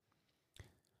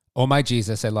O my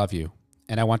Jesus, I love you,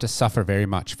 and I want to suffer very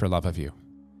much for love of you.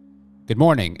 Good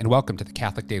morning, and welcome to the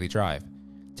Catholic Daily Drive.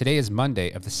 Today is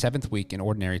Monday of the 7th week in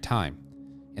Ordinary Time.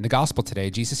 In the Gospel today,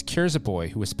 Jesus cures a boy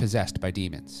who was possessed by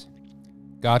demons.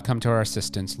 God, come to our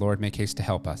assistance. Lord, make haste to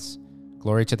help us.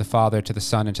 Glory to the Father, to the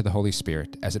Son, and to the Holy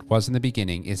Spirit, as it was in the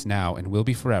beginning, is now, and will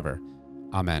be forever.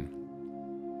 Amen.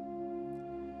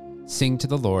 Sing to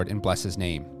the Lord and bless his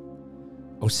name.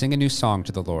 O sing a new song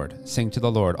to the Lord. Sing to the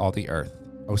Lord, all the earth.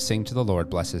 O sing to the Lord,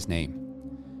 bless his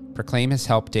name. Proclaim his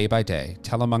help day by day.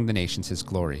 Tell among the nations his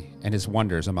glory, and his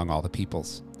wonders among all the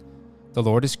peoples. The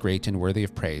Lord is great and worthy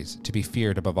of praise, to be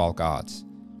feared above all gods.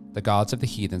 The gods of the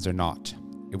heathens are naught.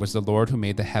 It was the Lord who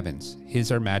made the heavens.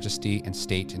 His are majesty and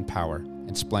state and power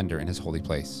and splendor in his holy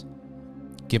place.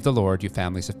 Give the Lord, you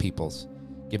families of peoples.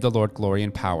 Give the Lord glory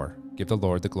and power. Give the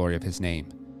Lord the glory of his name.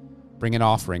 Bring an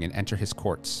offering and enter his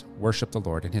courts. Worship the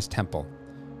Lord in his temple.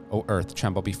 O earth,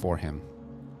 tremble before him.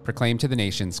 Proclaim to the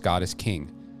nations, God is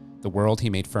king. The world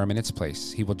he made firm in its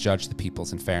place. He will judge the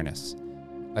peoples in fairness.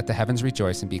 Let the heavens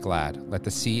rejoice and be glad. Let the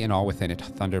sea and all within it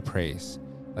thunder praise.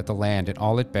 Let the land and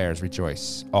all it bears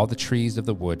rejoice. All the trees of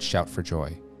the wood shout for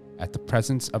joy. At the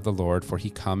presence of the Lord, for he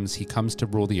comes to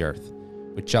rule the earth.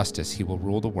 With justice he will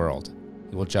rule the world.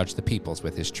 He will judge the peoples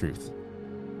with his truth.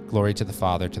 Glory to the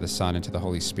Father, to the Son, and to the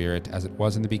Holy Spirit, as it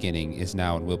was in the beginning, is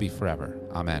now, and will be forever.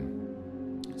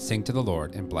 Amen. Sing to the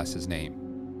Lord and bless his name.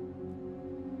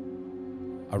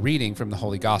 A reading from the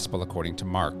Holy Gospel according to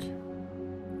Mark.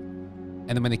 And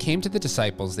then when they came to the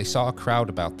disciples, they saw a crowd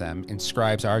about them and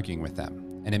scribes arguing with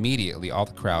them. And immediately all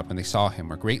the crowd, when they saw him,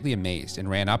 were greatly amazed and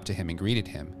ran up to him and greeted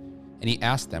him. And he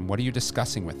asked them, "What are you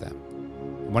discussing with them?"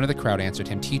 And one of the crowd answered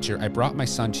him, "Teacher, I brought my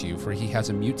son to you, for he has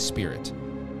a mute spirit.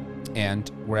 And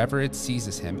wherever it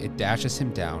seizes him, it dashes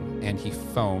him down, and he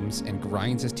foams and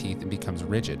grinds his teeth and becomes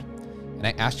rigid. And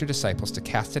I asked your disciples to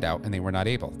cast it out, and they were not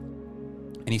able."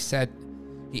 And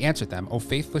he answered them, "O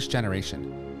faithless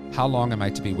generation, how long am I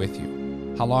to be with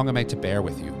you? How long am I to bear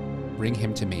with you? Bring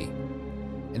him to me."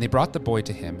 And they brought the boy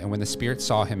to him, and when the spirit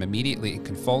saw him, immediately it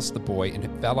convulsed the boy, and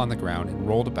it fell on the ground and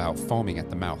rolled about, foaming at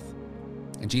the mouth.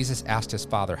 And Jesus asked his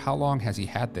father, "How long has he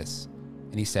had this?"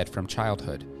 And he said, "From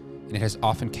childhood. And it has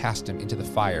often cast him into the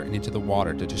fire and into the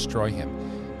water to destroy him.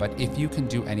 But if you can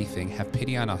do anything, have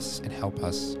pity on us and help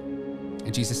us."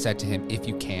 And Jesus said to him, "If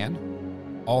you can,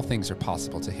 all things are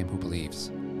possible to him who believes."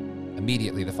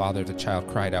 Immediately the father of the child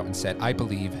cried out and said, "I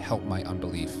believe, help my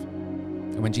unbelief."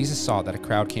 And when Jesus saw that a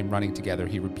crowd came running together,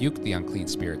 he rebuked the unclean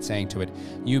spirit, saying to it,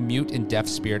 "You mute and deaf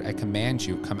spirit, I command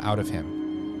you, come out of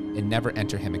him, and never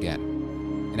enter him again."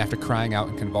 And after crying out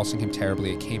and convulsing him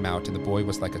terribly, it came out, and the boy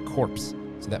was like a corpse,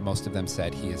 so that most of them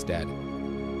said, "He is dead."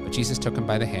 But Jesus took him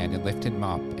by the hand and lifted him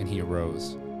up, and he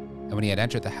arose. And when he had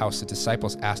entered the house, the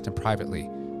disciples asked him privately,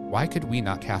 "Why could we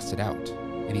not cast it out?"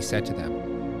 And he said to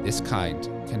them, "This kind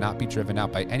cannot be driven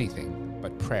out by anything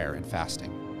but prayer and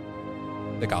fasting."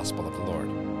 The Gospel of the Lord.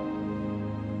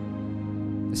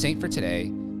 The saint for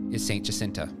today is Saint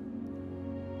Jacinta.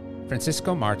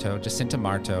 Francisco Marto, Jacinta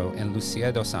Marto, and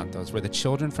Lucia dos Santos were the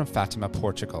children from Fatima,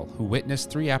 Portugal, who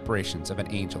witnessed 3 apparitions of an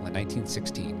angel in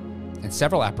 1916 and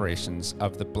several apparitions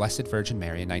of the Blessed Virgin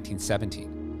Mary in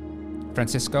 1917.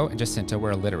 Francisco and Jacinta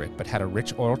were illiterate but had a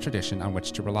rich oral tradition on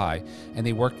which to rely, and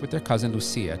they worked with their cousin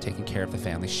Lucia, taking care of the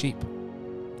family's sheep.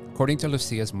 According to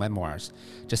Lucia's memoirs,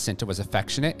 Jacinta was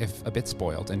affectionate, if a bit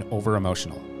spoiled, and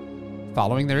over-emotional.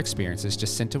 Following their experiences,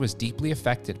 Jacinta was deeply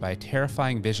affected by a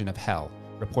terrifying vision of hell,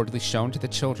 reportedly shown to the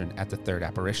children at the 3rd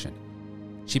apparition.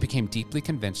 She became deeply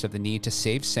convinced of the need to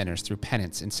save sinners through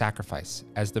penance and sacrifice,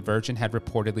 as the Virgin had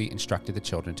reportedly instructed the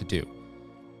children to do.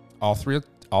 All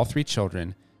three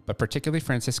children, but particularly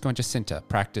Francisco and Jacinta,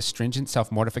 practiced stringent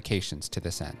self-mortifications to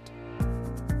this end.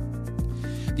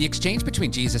 The exchange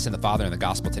between Jesus and the Father in the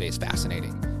Gospel today is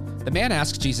fascinating. The man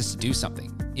asks Jesus to do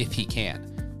something, if he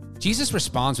can. Jesus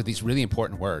responds with these really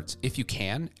important words, "If you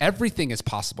can, everything is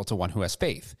possible to one who has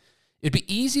faith." It'd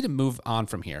be easy to move on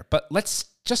from here, but let's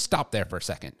just stop there for a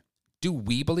second. Do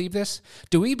we believe this?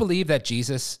 Do we believe that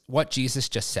what Jesus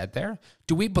just said there?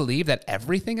 Do we believe that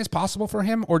everything is possible for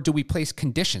him, or do we place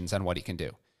conditions on what he can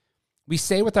do? We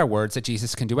say with our words that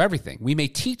Jesus can do everything. We may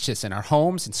teach this in our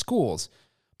homes and schools,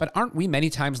 but aren't we many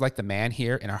times like the man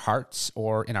here in our hearts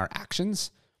or in our actions?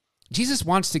 Jesus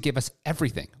wants to give us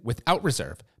everything without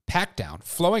reserve, packed down,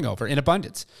 flowing over in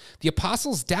abundance. The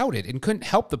apostles doubted and couldn't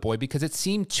help the boy because it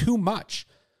seemed too much.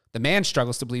 The man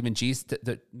struggles to believe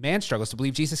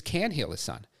Jesus can heal his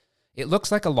son. It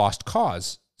looks like a lost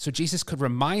cause, so Jesus could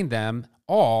remind them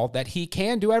all that he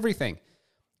can do everything.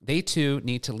 They too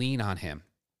need to lean on him.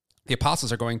 The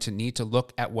apostles are going to need to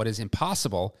look at what is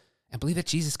impossible and believe that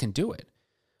Jesus can do it.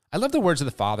 I love the words of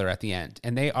the Father at the end,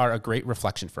 and they are a great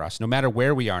reflection for us, no matter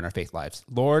where we are in our faith lives.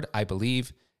 Lord, I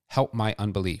believe, help my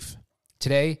unbelief.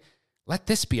 Today, let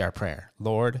this be our prayer.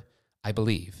 Lord, I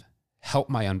believe, help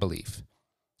my unbelief.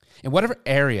 In whatever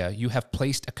area you have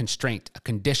placed a constraint, a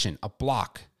condition, a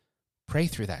block, pray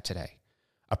through that today.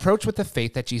 Approach with the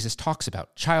faith that Jesus talks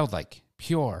about, childlike,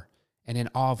 pure, and in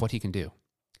awe of what he can do.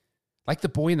 Like the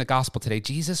boy in the gospel today,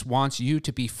 Jesus wants you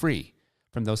to be free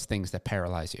from those things that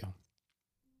paralyze you.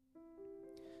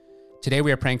 Today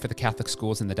we are praying for the Catholic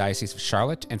schools in the Diocese of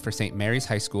Charlotte and for St. Mary's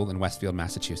High School in Westfield,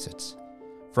 Massachusetts.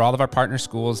 For all of our partner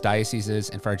schools, dioceses,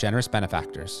 and for our generous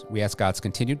benefactors, we ask God's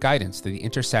continued guidance through the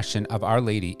intercession of Our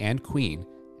Lady and Queen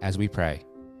as we pray.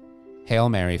 Hail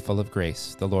Mary, full of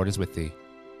grace, the Lord is with thee.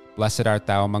 Blessed art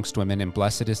thou amongst women, and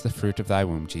blessed is the fruit of thy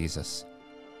womb, Jesus.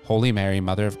 Holy Mary,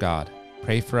 Mother of God,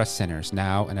 pray for us sinners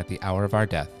now and at the hour of our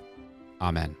death.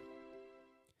 Amen.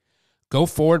 Go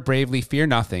forward bravely, fear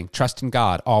nothing, trust in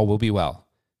God, all will be well.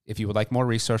 If you would like more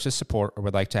resources, support, or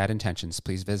would like to add intentions,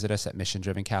 please visit us at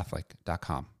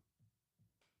missiondrivencatholic.com.